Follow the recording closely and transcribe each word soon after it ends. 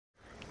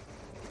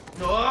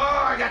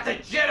got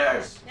the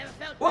jitters.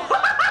 What the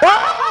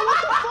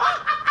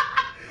fuck?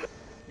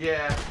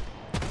 Yeah.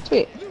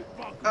 Sweet.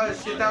 Oh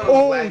shit, that was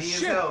laggy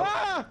shit. as hell.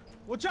 Ah!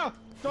 Watch out!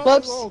 Don't,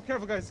 Whoops. oh,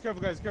 careful guys,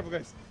 careful guys, careful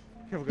guys.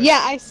 Careful guys.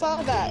 Yeah, I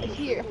saw that.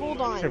 Here,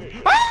 hold on.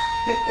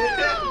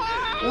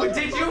 What,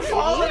 did you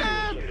fall?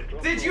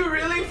 Did you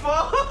really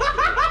fall?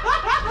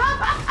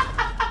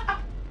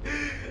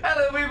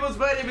 Hello peoples,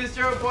 my name is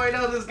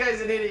Gerbil.O. This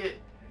guy's an idiot.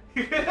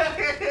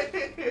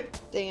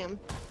 Damn.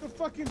 The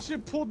fucking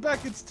shit pulled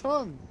back its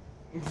tongue.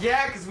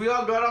 Yeah, cause we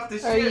all got off the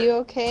ship. Are you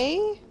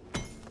okay?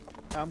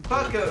 I'm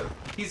Fuck him.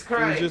 He's It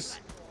crying. was just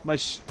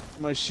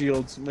my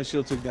shield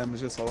took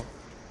damage. That's all.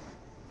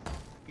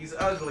 He's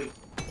ugly.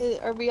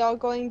 Are we all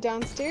going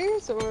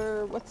downstairs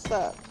or what's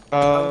up?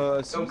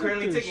 I'm seems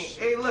currently like taking.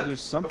 Hey, look.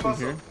 There's something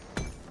Apostle. here.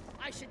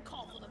 I should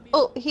call for the meal.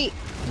 Oh, he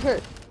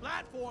hurt.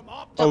 Platform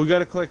up. Oh, we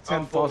gotta collect 10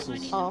 I'm full. I fossils.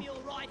 need Oh. a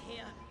meal right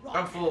here. Right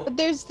I'm full. But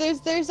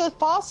there's a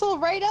fossil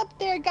right up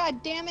there.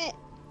 God damn it!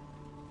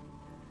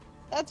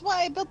 That's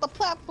why I built the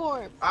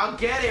platform. I'll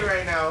get it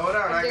right now. Hold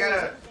on. I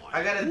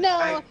gotta.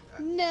 No,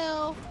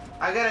 no.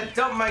 I gotta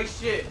dump my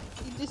shit.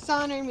 You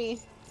dishonor me.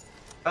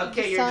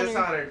 Okay, you're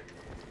dishonored.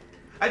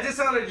 I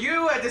dishonored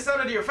you. I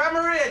dishonored your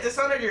family. I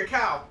dishonored your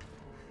cow.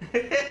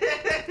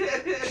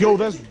 Yo,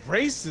 that's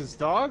racist,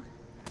 dog.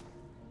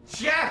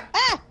 Yeah.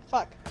 Ah,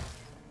 fuck.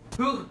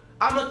 Who?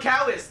 I'm a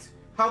cowist.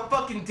 How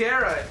fucking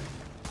dare I?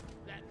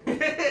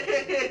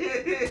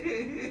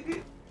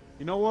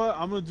 You know what?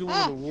 I'm gonna do one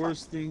of the fuck.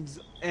 worst things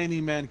any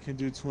man can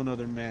do to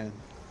another man.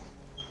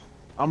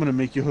 I'm gonna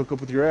make you hook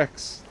up with your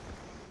ex.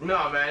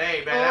 No, man.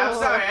 Hey, man. I'm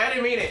sorry. I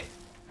didn't mean it.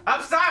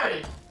 I'm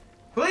sorry.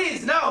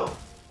 Please, no.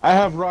 I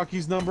have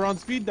Rocky's number on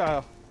speed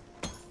dial.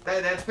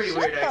 That's pretty Shut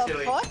weird, the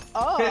actually. fuck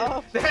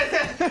up.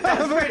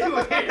 That's pretty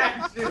weird,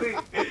 actually.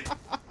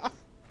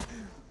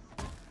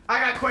 I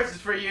got questions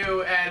for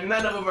you, and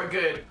none of them are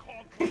good.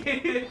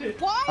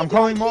 Why I'm do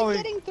calling I keep Molly.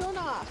 getting thrown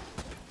off?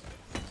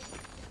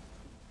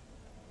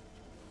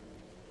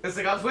 It's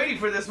like I was waiting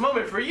for this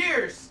moment for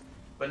years,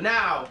 but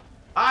now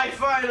I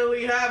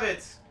finally have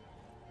it.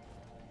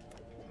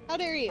 How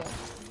dare you?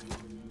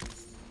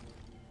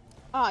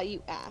 Ah,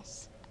 you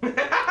ass.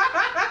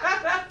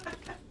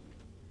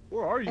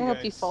 Where are you I guys?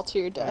 hope you fall to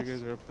your Oh, death. you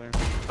guys are up there.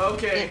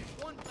 Okay,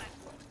 One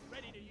platform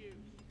ready to use.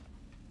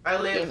 I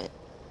Damn live. it.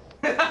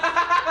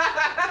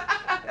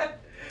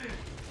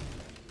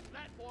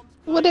 Platforms.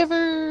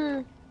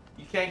 Whatever.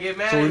 You can't get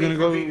mad So at we're me gonna for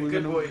go. being a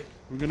good boy.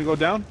 We're gonna go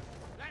down.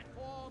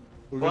 Platform.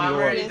 We're Well, gonna I'm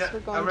go ready. up. Yes, we're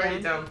going I'm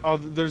ready down. down. Oh,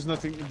 there's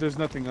nothing. There's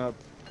nothing up.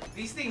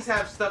 These things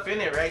have stuff in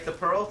it, right? The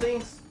pearl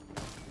things?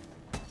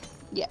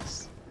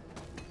 Yes.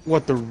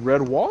 What, the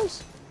red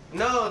walls?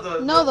 No,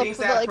 No, the things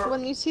that have like pearl.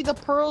 when you see the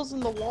pearls in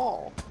the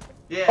wall.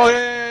 Yeah. Oh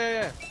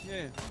yeah.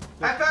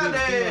 I found the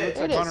thing that it! looks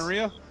There like it is.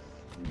 gonorrhea.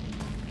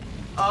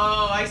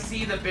 Oh, I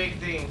see the big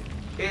thing.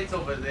 It's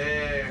over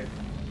there.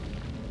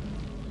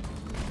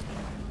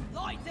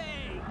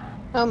 Lighting.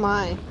 Oh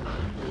my.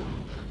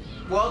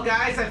 Well,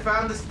 guys, I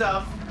found the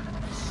stuff.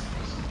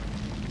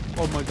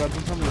 Oh my god,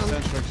 don't tell me the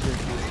sand shark's here.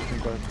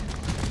 Thank God.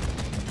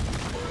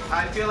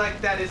 I feel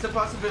like that is a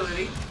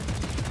possibility.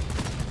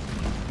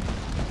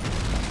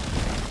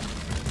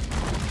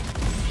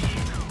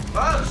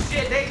 Oh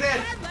shit,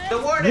 Nathan! The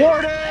warden!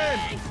 Warden!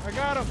 I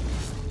got him!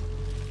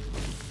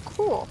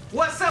 Cool.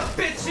 What's up,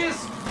 bitches?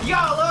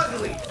 Y'all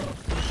ugly!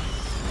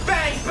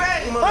 Bang,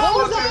 bang, Oh,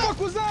 motherfucker! what the fuck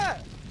was that?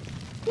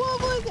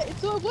 What was it?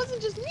 So it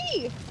wasn't just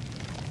me.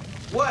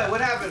 What? What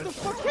What happened? the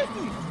fuck hit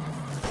me?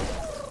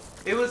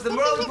 It was the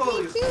Something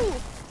roly hit me polies. too.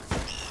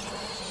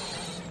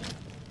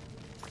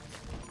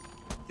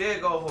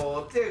 Dig a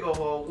hole, dig a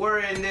hole. We're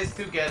in this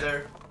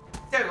together.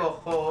 Dig a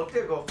hole,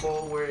 dig a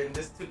hole. We're in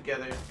this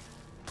together.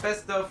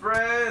 Best of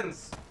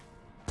friends.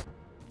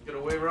 Get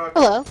away, Rock.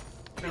 Hello.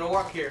 I'm gonna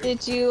walk here.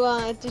 Did you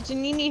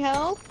need any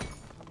help?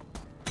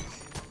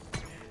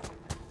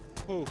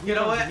 Oh, You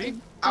know what? me?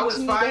 I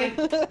was fine.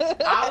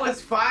 I was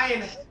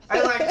fine.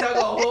 I like dug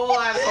a hole,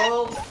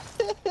 asshole.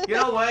 You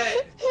know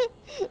what?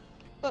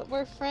 But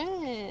we're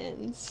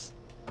friends.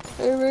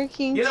 We're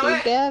working You know what?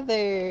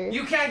 together.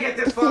 You can't get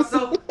this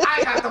fossil.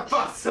 I got the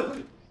fossil.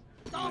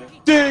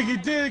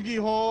 Diggy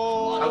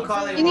hole! I'm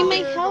calling You need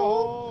Molly. my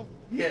help?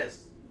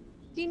 Yes.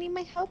 Do you need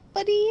my help,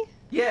 buddy?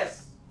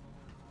 Yes.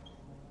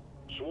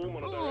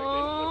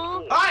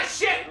 Aww. Ah,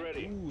 shit!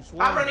 Ooh,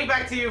 swarm. I'm running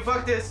back to you.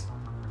 Fuck this.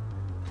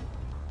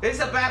 This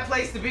is a bad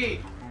place to be.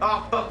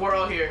 Oh, fuck, we're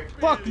all here.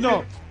 Fuck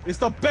no! It's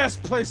the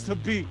best place to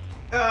be!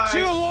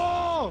 Chill!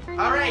 All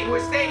right,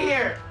 we're staying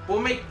here. We'll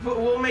make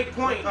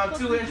point on What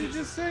 2 did you entrances.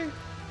 just say?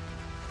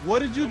 What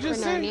did you For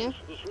just say? Narnia.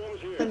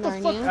 For Get the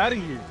fuck Narnia. out of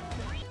here!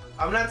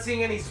 I'm not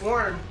seeing any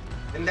swarm,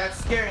 and that's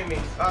scaring me.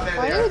 Oh, there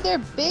Why they are are. there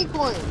big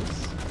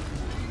ones?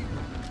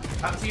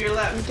 Up to your I'm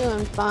left. doing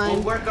We'll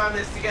fine. work on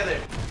this together.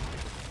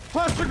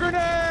 Cluster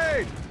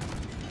grenade!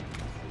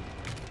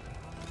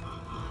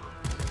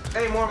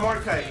 Hey, more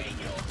Mordecai.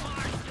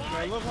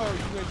 I love how you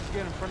guys just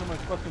get in front of my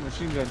fucking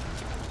machine gun.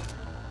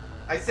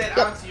 I said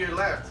out to your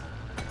left.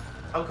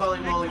 I'm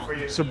calling Molly for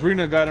you.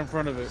 Sabrina got in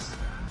front of it.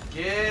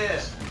 Yeah.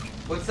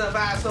 What's up,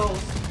 assholes?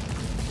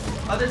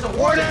 Oh, there's a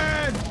warden!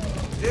 Warden!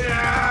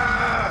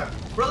 Yeah!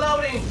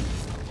 Reloading!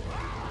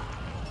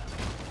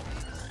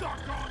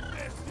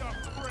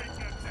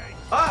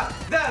 Ah!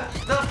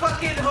 The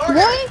fucking hoarder!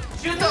 What?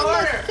 Shoot In the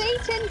hoarder!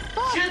 Satan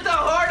fuck! Shoot the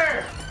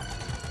hoarder!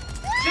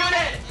 Shoot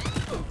it!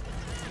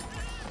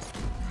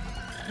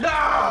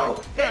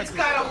 No! It's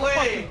got away!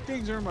 Fucking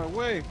things are in my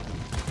way.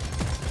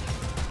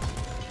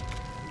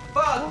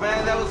 Fuck,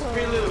 man, that was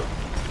free loot.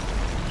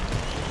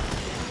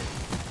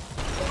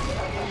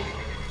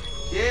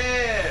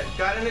 Yeah,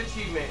 got an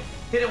achievement.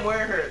 Hit him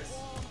where it hurts.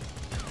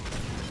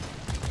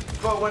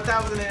 For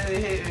 1,000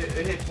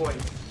 hit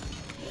points.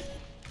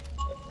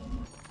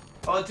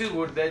 Oh, dude,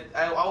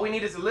 all we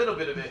need is a little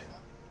bit of it.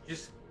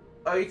 Just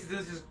all you have to do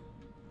is just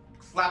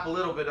slap a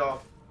little bit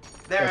off.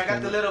 There, I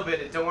got the little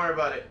bit. Don't worry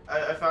about it.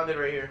 I found it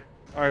right here.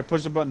 All right,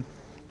 push the button.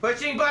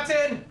 Pushing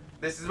button.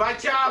 This is my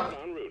job.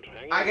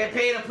 I get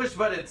paid to push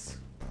buttons.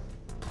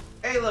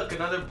 Hey, look,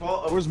 another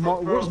ball. Where's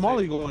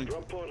Molly going?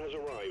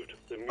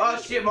 Oh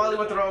shit, Molly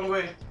went the wrong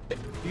way.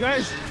 You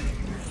guys!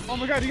 Oh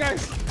my god, you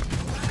guys!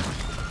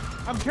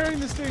 I'm carrying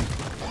this thing.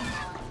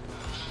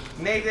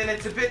 Nathan,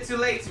 it's a bit too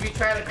late to be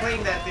trying to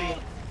claim that thing.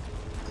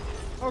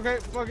 Okay,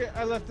 fuck it.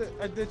 I left it.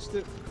 I ditched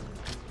it.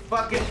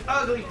 Fucking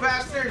ugly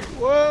bastard.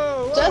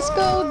 Whoa! Just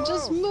go,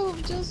 just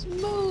move, just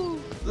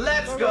move.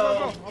 Let's Go.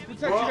 go. I'll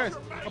protect you guys.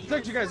 I'll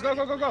protect you guys.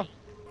 Go.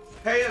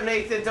 Hurry up,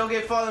 Nathan. Don't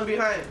get fallen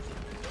behind.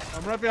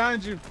 I'm right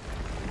behind you.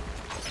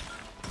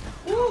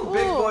 Woo,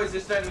 big Ooh. boys are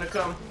starting to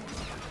come.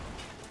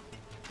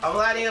 I'm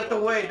lighting up the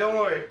way. Don't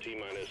worry.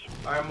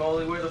 Alright,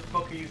 Molly, where the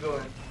fuck are you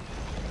going?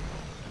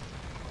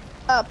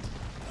 Up.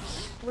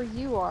 Where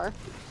you are.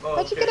 Oh,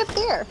 How'd you get up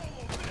there?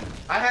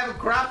 I have a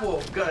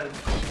grapple gun.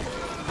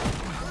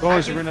 Go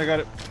on, Sabrina. I got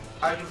it.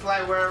 I can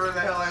fly wherever the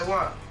hell I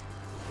want.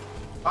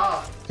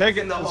 Ah, Take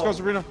it. in the Let's hole. go,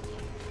 Sabrina.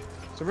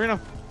 Sabrina.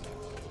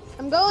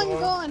 I'm going, Go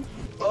on. going.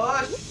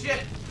 Oh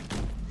shit!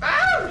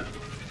 Ah!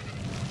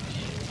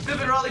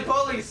 Stupid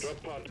roly-polies!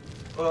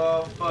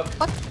 Oh fuck.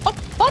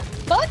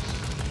 Fuck.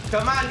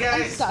 Come on, I'm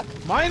guys! stuck.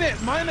 Mine it.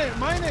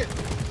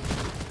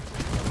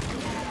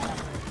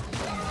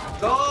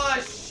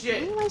 Oh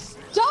shit! Why am I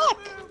stuck?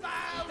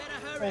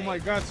 Oh my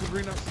god,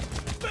 Sabrina.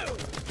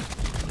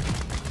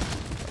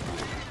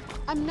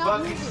 I'm not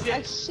Fucking moving. shit.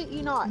 I shit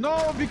you not.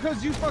 No,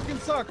 because you fucking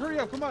suck. Hurry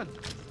up, come on.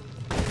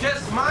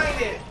 Just mine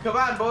it! Come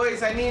on,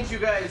 boys, I need you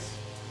guys.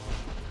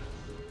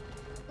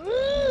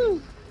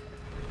 Mm.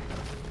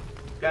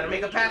 Gotta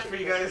make a pass for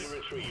you guys.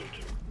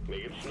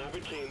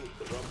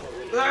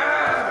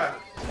 Ah!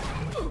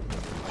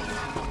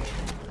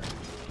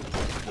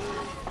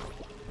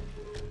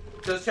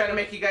 Just trying to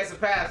make you guys a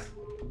pass.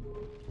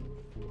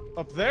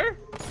 Up there?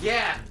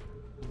 Yeah.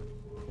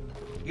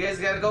 You guys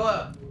gotta go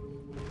up.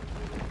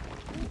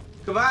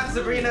 Come on,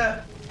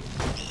 Sabrina.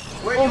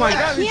 Where Oh you my at?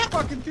 god, these Yeah.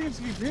 fucking thieves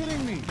keep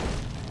hitting me.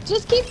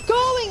 Just keep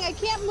going. I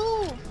can't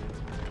move.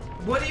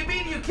 What do you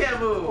mean you can't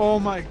move? Oh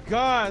my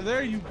god,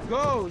 there you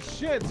go.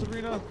 Shit,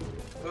 Sabrina.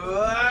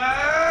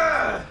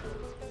 Ah!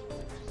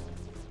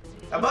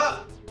 I'm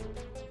up.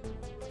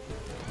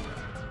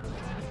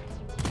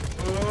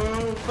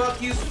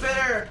 Fuck you,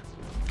 spitter.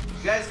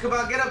 You guys, come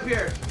on, get up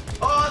here.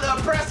 Oh,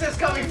 the press is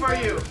coming for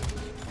you.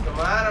 Come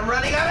on, I'm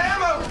running out of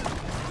ammo.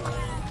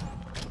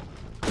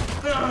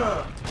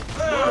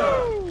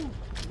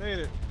 Made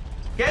it.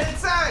 Get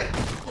inside.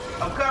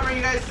 I'm covering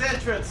you guys'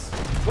 entrance.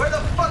 Where the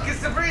fuck is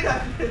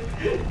Sabrina?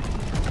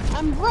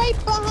 I'm right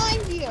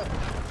behind you.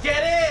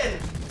 Get in.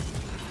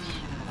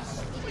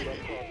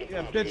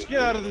 Yeah, bitch,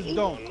 get out of this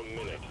dome.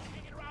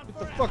 Get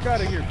the fuck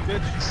out of here,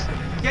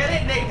 bitch.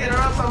 Get in, Nathan, or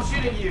else I'm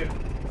shooting you.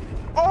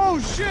 Oh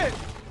shit!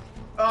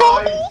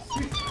 Oh,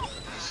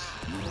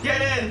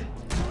 get in.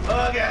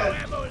 Oh, God.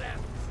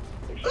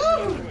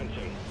 Ooh.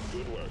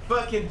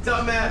 Fucking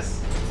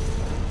dumbass.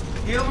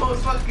 You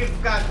almost fucking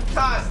got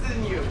tossed,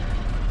 didn't you?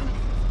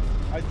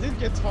 I did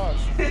get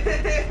tossed.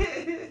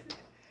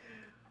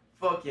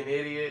 Fucking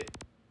idiot.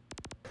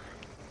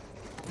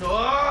 Oh,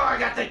 I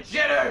got the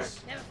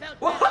jitters. Never felt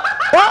What better. the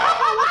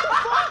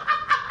fuck?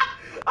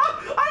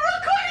 I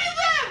recorded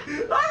that!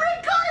 I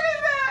recorded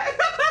that!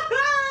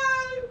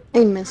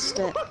 I missed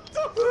it.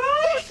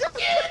 Oh,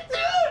 shit,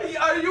 dude!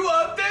 Are you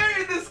up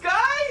there in the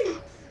sky?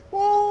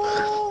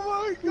 Oh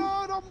my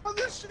god, I'm on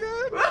this shit!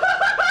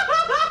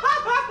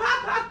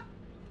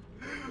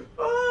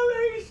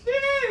 Holy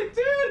shit,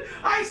 dude!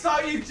 I saw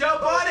you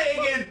jump on it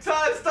and get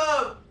tossed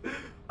up!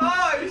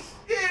 Oh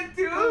shit,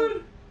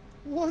 dude!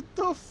 What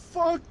the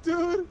fuck,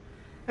 dude?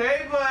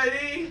 Hey,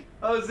 buddy!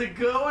 How's it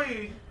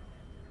going?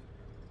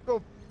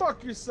 Go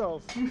fuck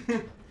yourself.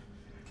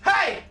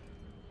 Hey!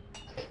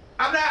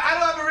 I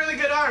don't have a really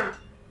good arm!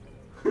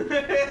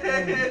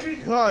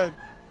 Oh god,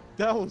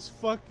 that was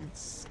fucking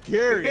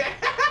scary.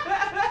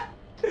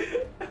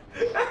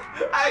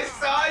 I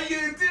saw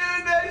you, dude!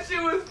 That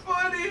shit was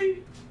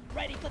funny!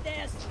 Ready for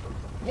this?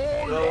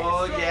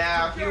 Oh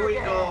yeah, here we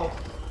go.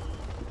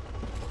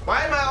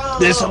 Why am I all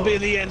alone? This'll be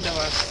the end of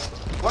us.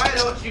 Why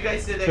don't you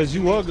guys sit next Cause to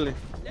you me? ugly.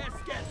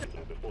 Let's get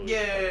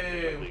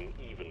Yay!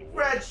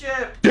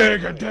 Friendship.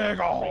 Dig a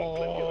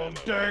hole.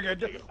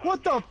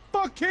 What the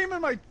fuck came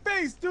in my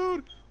face,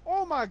 dude?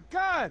 Oh my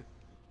god.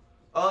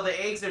 Oh,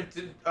 the eggs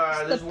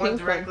are. There's one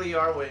directly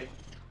our way.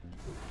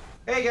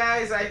 Hey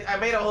guys, I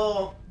made a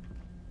hole.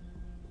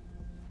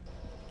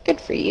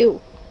 Good for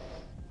you.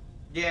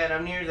 Yeah, and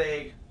I'm near the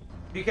egg.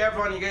 Be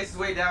careful on your guys'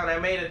 way down. I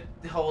made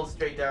a hole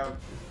straight down.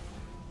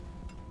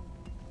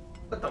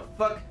 What the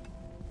fuck?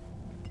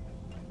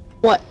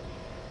 What?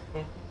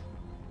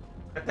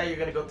 I thought you were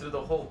gonna go through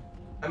the hole.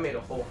 I made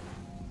a hole.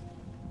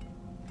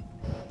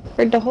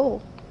 Where'd the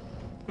hole?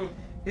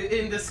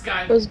 In the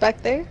sky. It was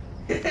back there?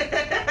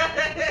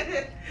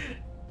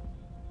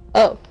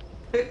 Oh.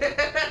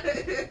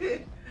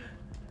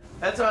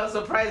 That's why I was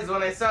surprised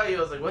when I saw you.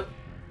 I was like, what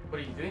are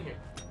you doing here?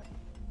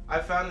 I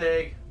found the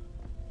egg.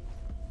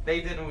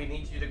 Nathan, we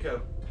need you to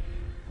come.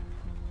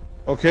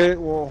 Okay,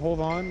 well, hold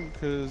on,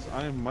 because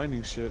I am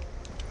mining shit.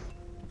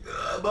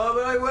 I'm on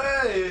my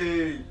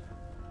way!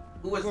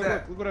 Who was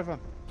that? Look what I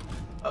found.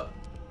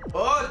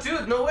 Oh,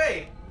 dude, no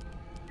way!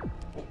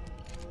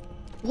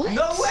 What?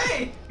 No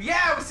way!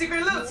 Yeah,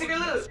 secret loot, secret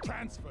loot!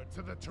 Transferred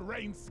to the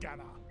terrain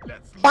scanner.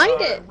 Let's Find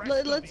it.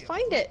 Let's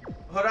find it.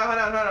 Hold on.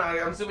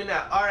 I'm zooming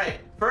out. All right,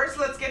 first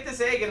let's get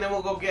this egg and then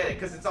we'll go get it,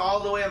 cause it's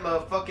all the way on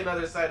the fucking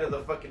other side of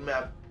the fucking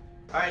map.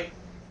 All right,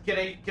 can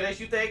I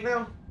shoot the egg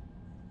now?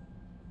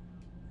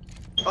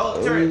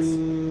 Oh, turrets.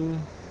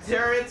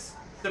 Turrets,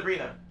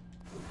 Sabrina.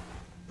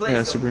 Place Yeah,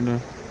 them.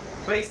 Sabrina.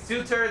 Place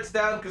 2 turrets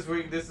down, cause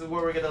this is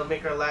where we're gonna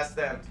make our last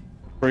stand.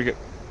 Break it.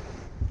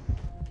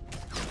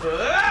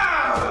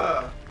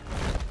 Ah!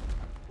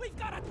 We've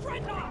got a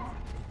dreadnought.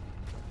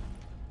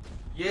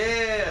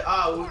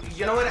 Yeah.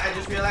 You know what? I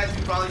just realized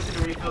we probably should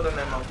have refilled on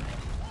ammo.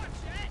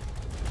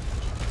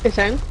 Your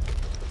turn.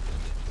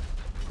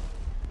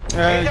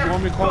 Hey there, You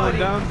want me to call buddy. it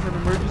down for an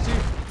emergency?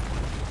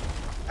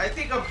 I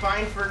think I'm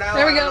fine for now.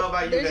 There we I don't know go.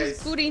 about you There's guys.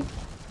 his booty.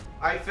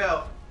 I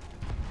fell.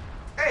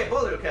 Hey,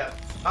 bullet cap.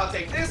 I'll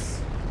take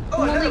this. Oh,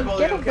 Molly, another bullet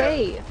get cap.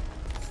 away.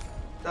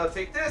 I'll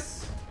take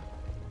this.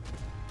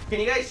 Can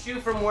you guys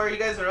shoot from where you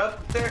guys are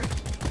up there?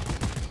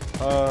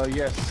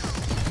 Yes.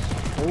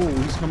 Oh,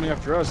 he's coming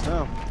after us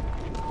now.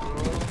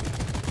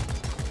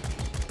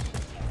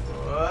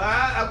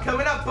 I'm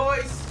coming up,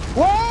 boys.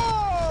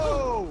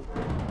 Whoa!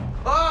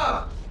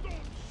 Oh,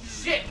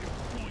 shit.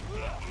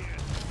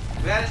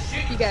 We gotta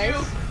shoot You guys.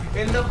 you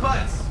in the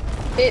butts.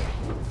 It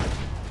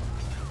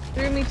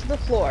threw me to the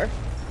floor.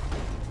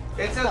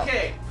 It's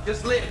okay.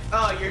 Just live.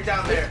 Oh, you're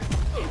down there.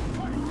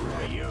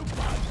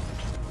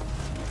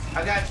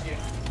 I got you.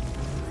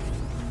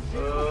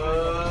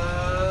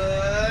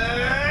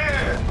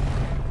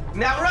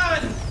 Now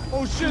run!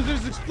 Oh shit,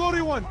 there's an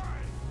exploding one!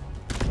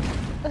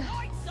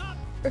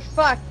 We're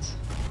fucked.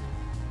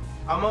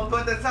 I'm up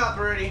at the top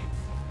already.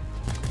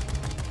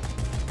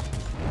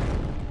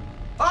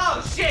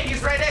 Oh shit,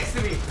 he's right next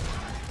to me.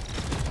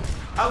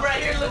 I'm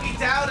right here looking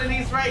down and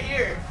he's right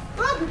here.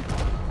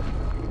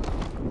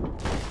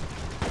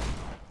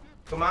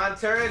 Come on,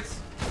 turrets.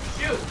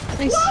 Shoot.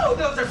 Nice. Whoa,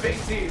 those are big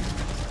teeth.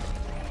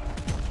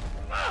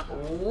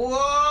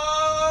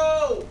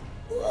 Whoa!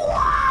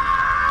 Wow!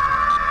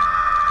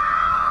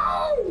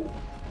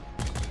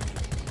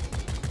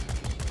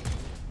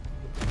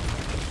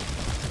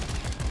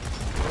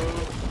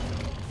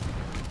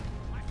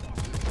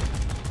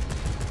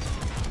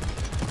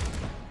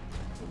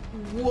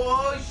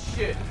 Whoa,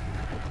 shit.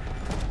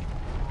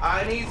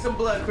 I need some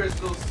blood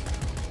crystals.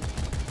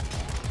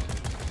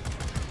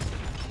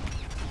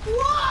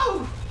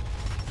 Whoa!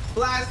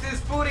 Blast this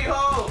booty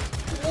hole.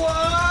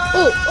 Whoa!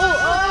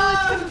 Oh,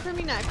 it's coming for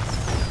me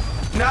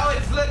next. Now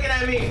it's looking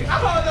at me.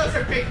 Oh, those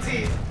are big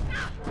teeth.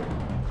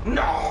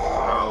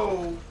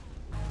 No!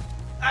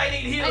 I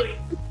need healing.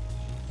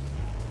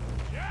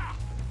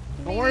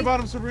 Don't worry about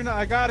him, Sabrina.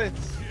 I got it.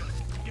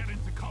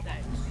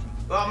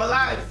 Oh, I'm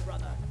alive.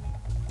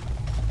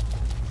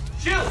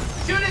 Shoot!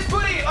 Shoot his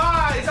booty!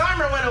 Ah, his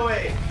armor went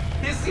away.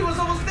 He was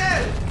almost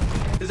dead.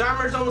 His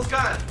armor's almost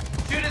gone.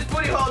 Shoot his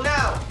booty hole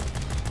now.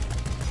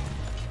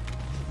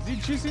 Is he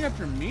chasing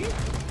after me?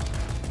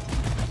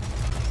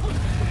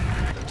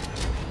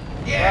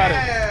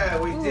 Yeah,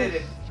 we did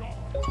it.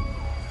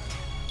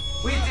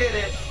 We did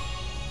it.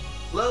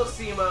 Low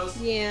CMOs.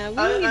 Yeah,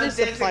 we need a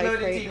supply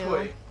crate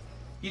now.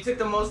 You took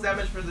the most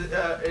damage for the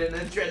in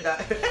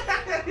Dreadnought.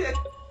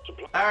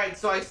 All right,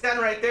 so I stand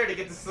right there to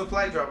get the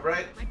supply drop,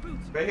 right?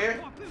 Right here?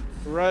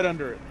 Right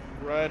under it.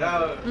 Right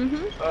under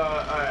it. All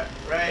right,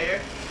 right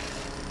here.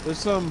 There's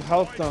some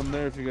health down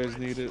there if you guys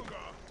need it.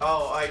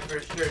 Oh, I for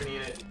sure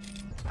need it.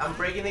 I'm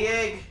breaking the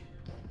egg.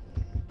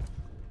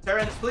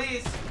 Terrence,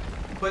 please.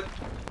 But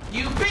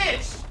you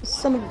bitch!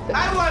 Some of them.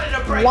 I wanted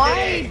to break the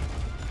egg.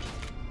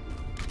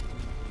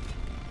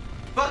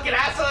 Fucking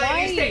asshole,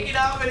 and he's taking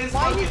off in his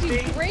Why fucking did you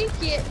thing. break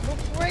it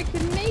before I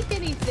could make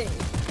anything?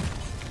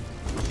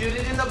 Shoot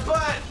it in the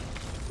butt.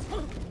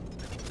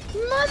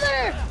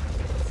 Mother!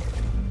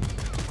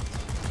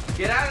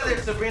 Get out of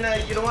there, Sabrina.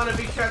 You don't want to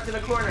be trapped in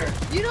a corner.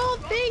 You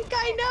don't think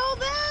I know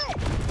that?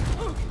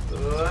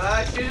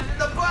 Shoot it in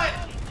the butt.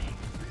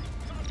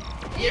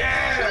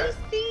 Yeah.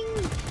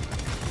 Chasing.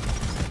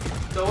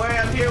 Don't worry,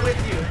 I'm here with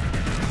you.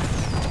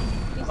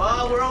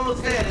 Oh, we're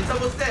almost dead. It's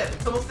almost dead.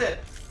 It's almost dead.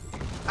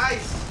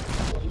 Ice.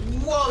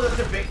 Whoa, those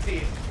are big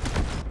teeth.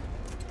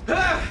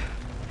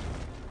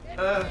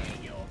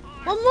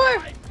 One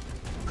more.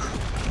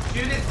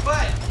 Shoot its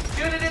butt.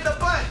 Shoot it in the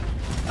butt.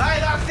 I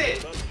lost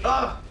it.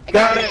 Oh, I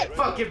got it.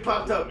 Fucking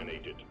popped up.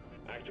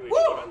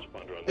 Woo!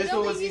 This I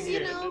one only was used,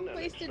 easier.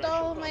 wasted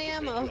all of my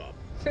ammo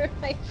for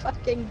my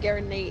fucking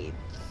grenades.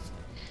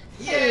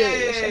 I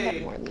really wish I had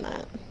Yay! more than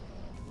that.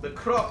 The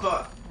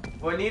cropper.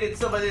 We needed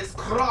some of this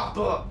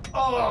cropper.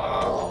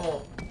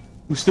 Oh.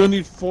 We still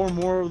need 4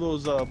 more of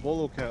those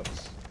bolo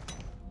caps.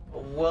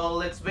 Well,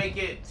 let's make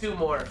it 2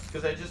 more,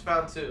 because I just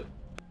found 2.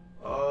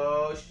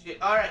 Oh,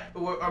 shit. Alright,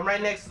 I'm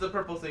right next to the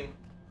purple thing.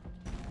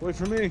 Wait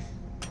for me.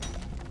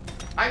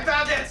 I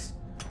found it!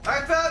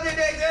 I found it,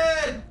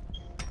 Nathan!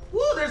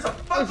 Woo, there's a Wait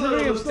for fuckload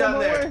me, of I'm loot still on down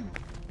my there. way.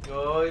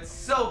 Oh, it's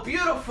so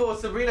beautiful,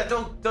 Sabrina.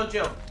 Don't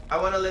jump. I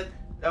wanna let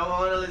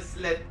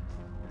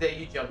that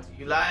you jumped.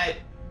 You lied.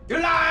 You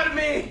lied to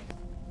me!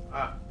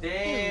 Ah,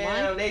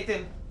 damn,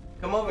 Nathan.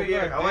 Come over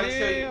here. I wanna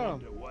show you.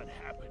 What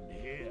happened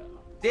here?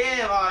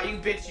 Damn, you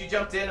bitch, you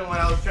jumped in and when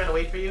I was trying to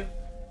wait for you.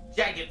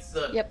 Jacket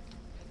suck. Yep.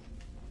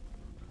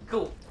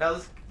 Cool. Now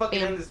let's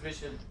fucking end this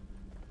mission.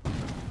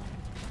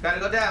 Gotta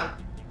go down.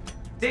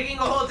 Digging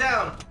a hole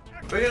down.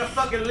 We're gonna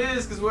fucking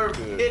lose because we're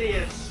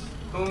idiots.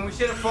 When we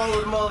should have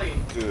followed Molly.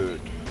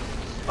 Good.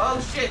 Oh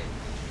shit.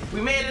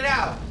 We made it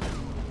out.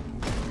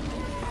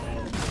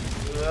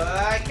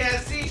 I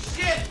can't see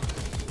shit.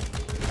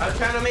 I'm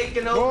trying to make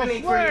an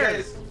opening for you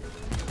guys.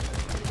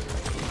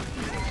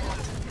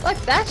 Fuck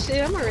that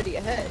shit, I'm already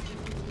ahead.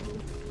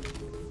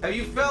 Have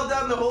you fell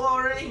down the hole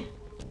already?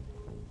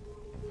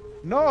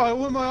 No, I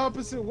went my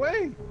opposite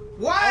way.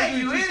 Why, I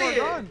was you too far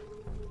idiot? gone.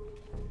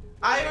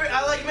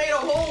 I like made a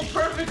hole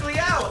perfectly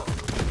out.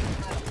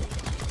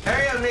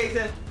 Hurry up,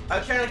 Nathan.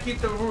 I'm trying to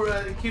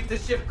keep the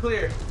ship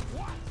clear.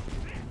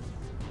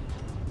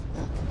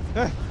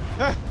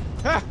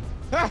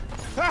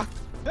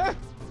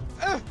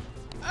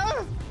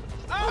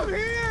 I'm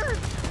here.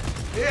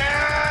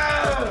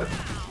 Yeah!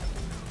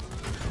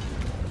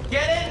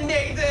 Get in,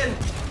 Nathan.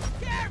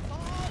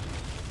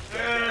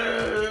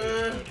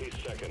 30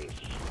 seconds.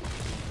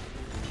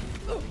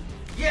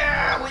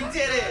 Yeah, we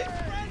did it.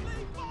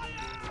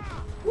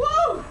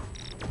 Woo!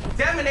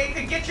 Damn it,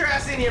 Nathan, get your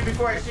ass in here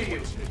before I shoot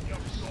you.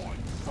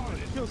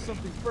 Kill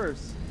something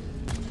first.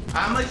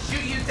 I'm gonna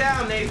shoot you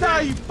down, Nathan.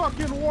 Die, you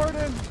fucking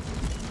warden.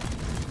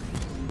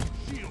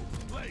 Shield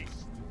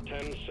placed.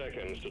 10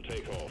 seconds to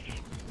take off.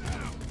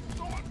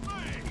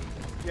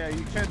 Yeah,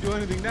 you can't do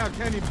anything now,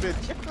 can you,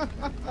 bitch?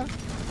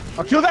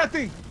 I'll kill that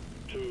thing.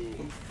 2,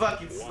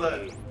 Fucking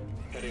slut. 1.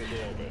 Heading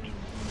to orbit.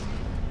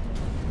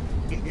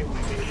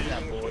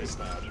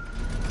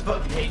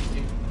 Fucking hate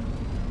you.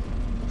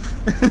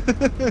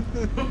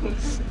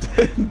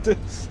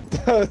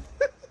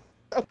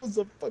 That was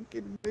a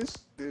fucking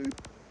mission, dude.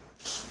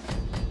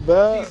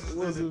 That Jesus,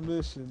 was a dude.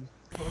 mission.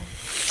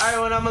 Alright,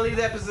 well, I'm gonna leave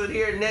the episode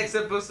here. Next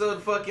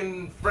episode,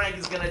 fucking Frank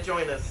is gonna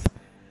join us.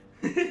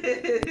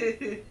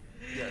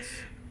 Yes.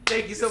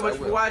 Thank you so Yes, much I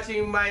for will.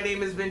 watching. My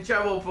name has been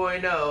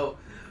Gerbil.O.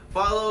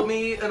 Follow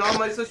me and all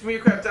my social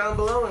media crap down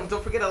below, and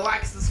don't forget to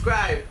like,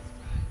 subscribe.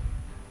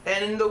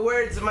 And in the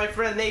words of my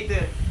friend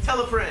Nathan, tell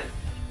a friend.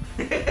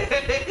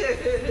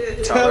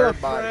 Tell a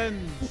everybody.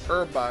 friend.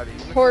 Everybody.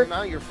 Even if Or- they're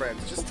not your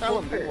friends. Just tell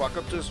them. Dude. Walk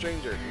up to a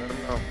stranger. Let them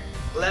know.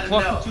 Let him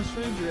Welcome know. to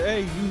stranger.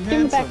 Hey, you Him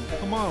handsome. back.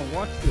 Come on,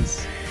 watch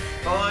this.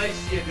 Oh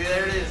shit,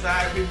 there it is.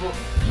 Alright, people.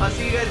 I'll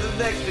see you guys in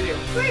the next video.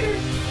 Later.